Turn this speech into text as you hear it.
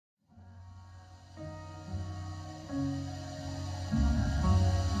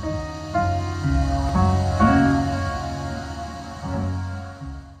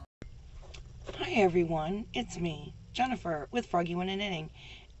everyone, it's me, Jennifer, with Froggywentaknitting,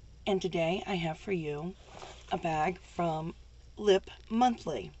 and today I have for you a bag from Lip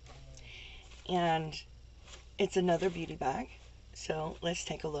Monthly, and it's another beauty bag, so let's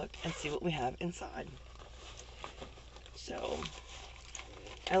take a look and see what we have inside. So,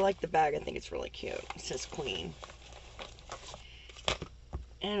 I like the bag, I think it's really cute. It says Queen.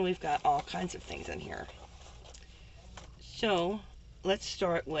 And we've got all kinds of things in here. So, let's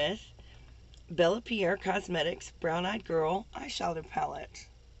start with Bella Pierre Cosmetics Brown Eyed Girl Eyeshadow Palette.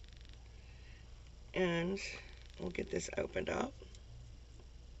 And we'll get this opened up.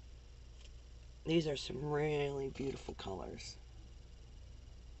 These are some really beautiful colors.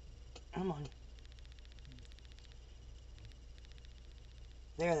 Come on.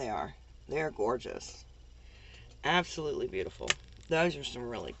 There they are. They're gorgeous. Absolutely beautiful. Those are some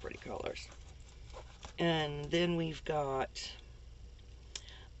really pretty colors. And then we've got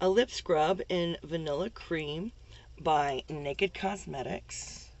a lip scrub in Vanilla Cream by Naked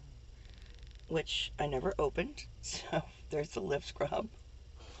Cosmetics, which I never opened, so there's the lip scrub.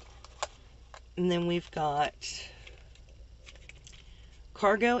 And then we've got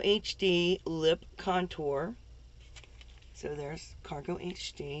Cargo HD Lip Contour. So there's Cargo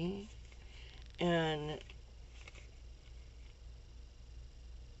HD. And I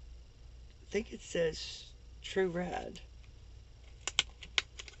think it says True Red.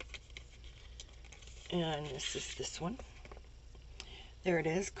 And this is this one. There it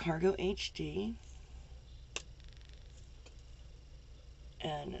is, Cargo HD.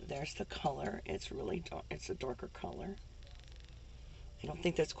 And there's the color. It's really dark. It's a darker color. I don't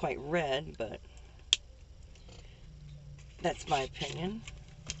think that's quite red, but that's my opinion.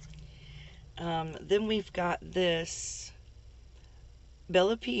 Then we've got this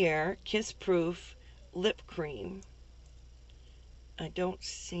Bella Pierre Kiss Proof Lip Cream. I don't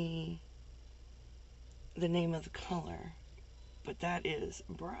see the name of the color, but that is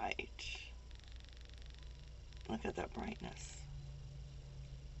bright. Look at that brightness.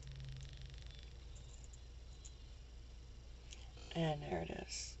 And there it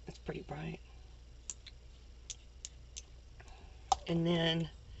is. It's pretty bright. And then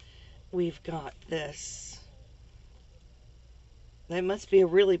we've got this. That must be a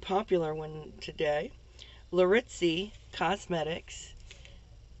really popular one today. Laritzi Cosmetics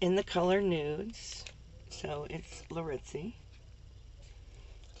in the color Nudes. So it's Laritzi.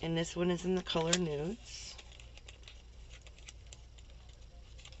 And this one is in the color Nudes.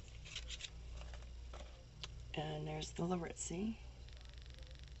 And there's the Laritzi.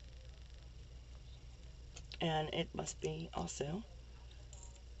 And it must be also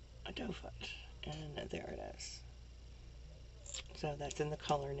a doe foot. And there it is. So that's in the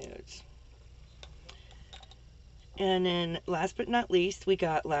color Nudes. And then last but not least, we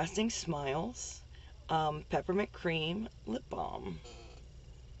got Lasting Smiles Peppermint Cream Lip Balm.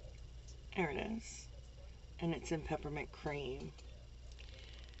 There it is. And it's in Peppermint Cream.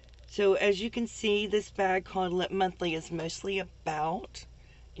 So as you can see, this bag called Lip Monthly is mostly about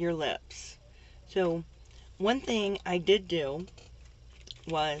your lips. So one thing I did do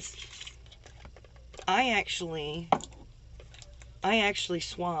was I actually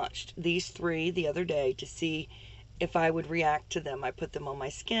swatched these three the other day to see if I would react to them. I put them on my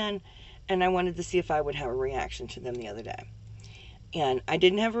skin and I wanted to see if I would have a reaction to them the other day. And I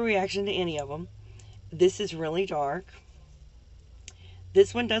didn't have a reaction to any of them. This is really dark.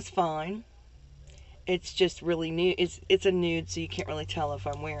 This one does fine. It's just really nude. It's a nude, so you can't really tell if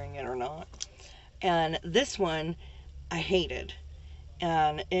I'm wearing it or not. And this one I hated.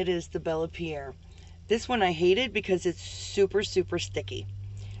 And it is the Bella Pierre. This one I hated because it's super, super sticky.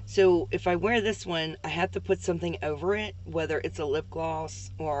 So if I wear this one, I have to put something over it, whether it's a lip gloss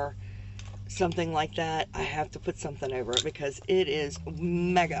or something like that. I have to put something over it because it is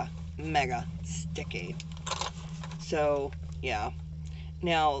mega, mega sticky. So, yeah.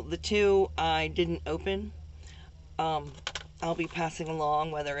 Now, the two I didn't open. I'll be passing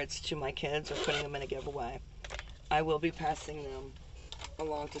along, whether it's to my kids or putting them in a giveaway. I will be passing them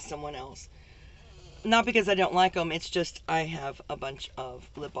along to someone else. Not because I don't like them, it's just I have a bunch of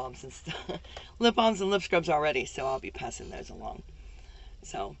lip balms and stuff, lip balms and lip scrubs already, so I'll be passing those along.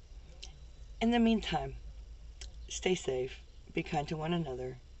 So, in the meantime, stay safe, be kind to one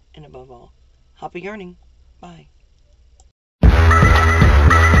another, and above all, happy yarning. Bye.